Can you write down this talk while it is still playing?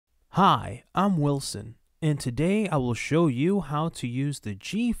Hi, I'm Wilson, and today I will show you how to use the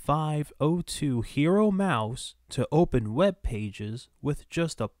G502 Hero Mouse to open web pages with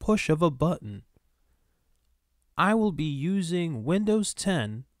just a push of a button. I will be using Windows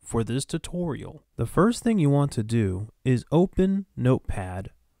 10 for this tutorial. The first thing you want to do is open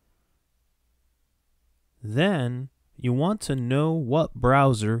Notepad. Then you want to know what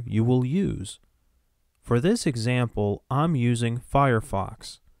browser you will use. For this example, I'm using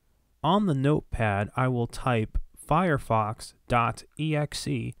Firefox. On the Notepad, I will type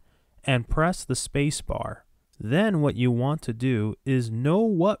firefox.exe and press the spacebar. Then what you want to do is know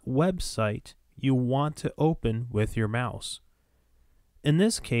what website you want to open with your mouse. In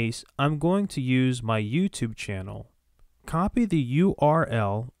this case, I'm going to use my YouTube channel. Copy the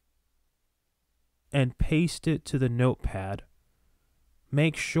URL and paste it to the Notepad.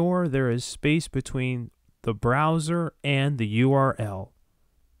 Make sure there is space between the browser and the URL.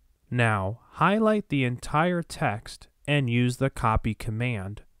 Now, highlight the entire text and use the copy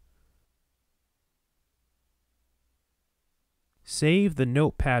command. Save the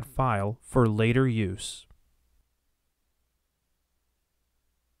Notepad file for later use.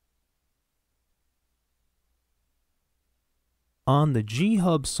 On the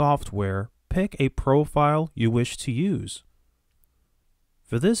G-Hub software, pick a profile you wish to use.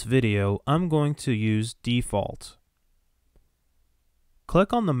 For this video, I'm going to use default.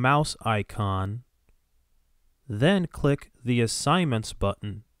 Click on the mouse icon, then click the Assignments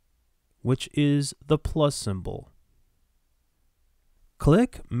button, which is the plus symbol.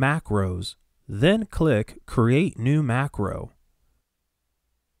 Click Macros, then click Create New Macro.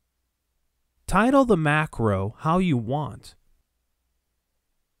 Title the macro how you want.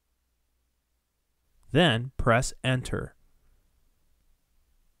 Then press Enter.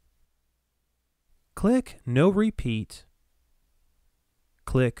 Click No Repeat.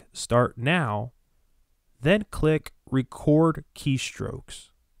 Click Start Now, then click Record Keystrokes.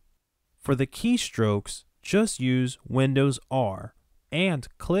 For the keystrokes, just use Windows R and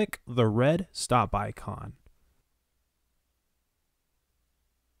click the red stop icon.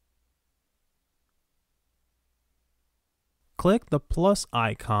 Click the plus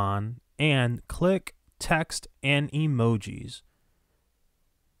icon and click Text and Emojis.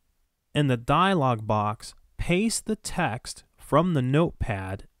 In the dialog box, paste the text from the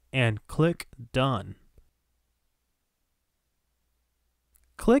Notepad and click Done.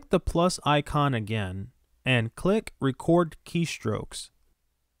 Click the plus icon again and click Record Keystrokes.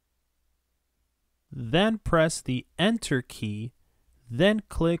 Then press the Enter key, then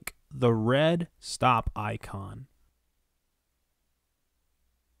click the red stop icon.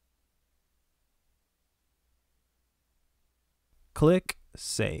 Click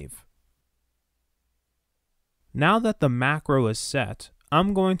Save. Now that the macro is set,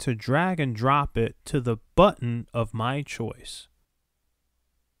 I'm going to drag and drop it to the button of my choice.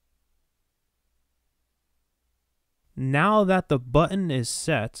 Now that the button is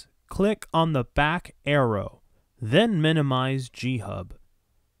set, click on the back arrow, then minimize G-Hub.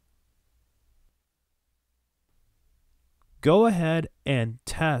 Go ahead and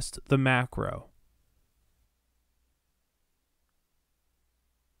test the macro.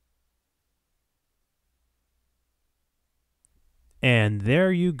 And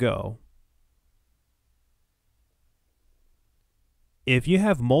there you go. If you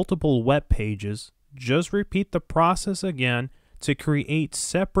have multiple web pages, just repeat the process again to create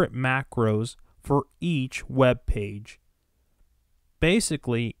separate macros for each web page.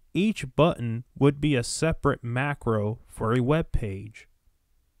 Basically, each button would be a separate macro for a web page.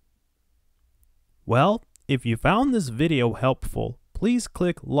 Well, if you found this video helpful, please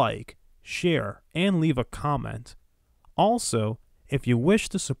click like, share, and leave a comment. Also, if you wish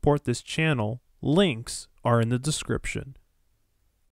to support this channel, links are in the description.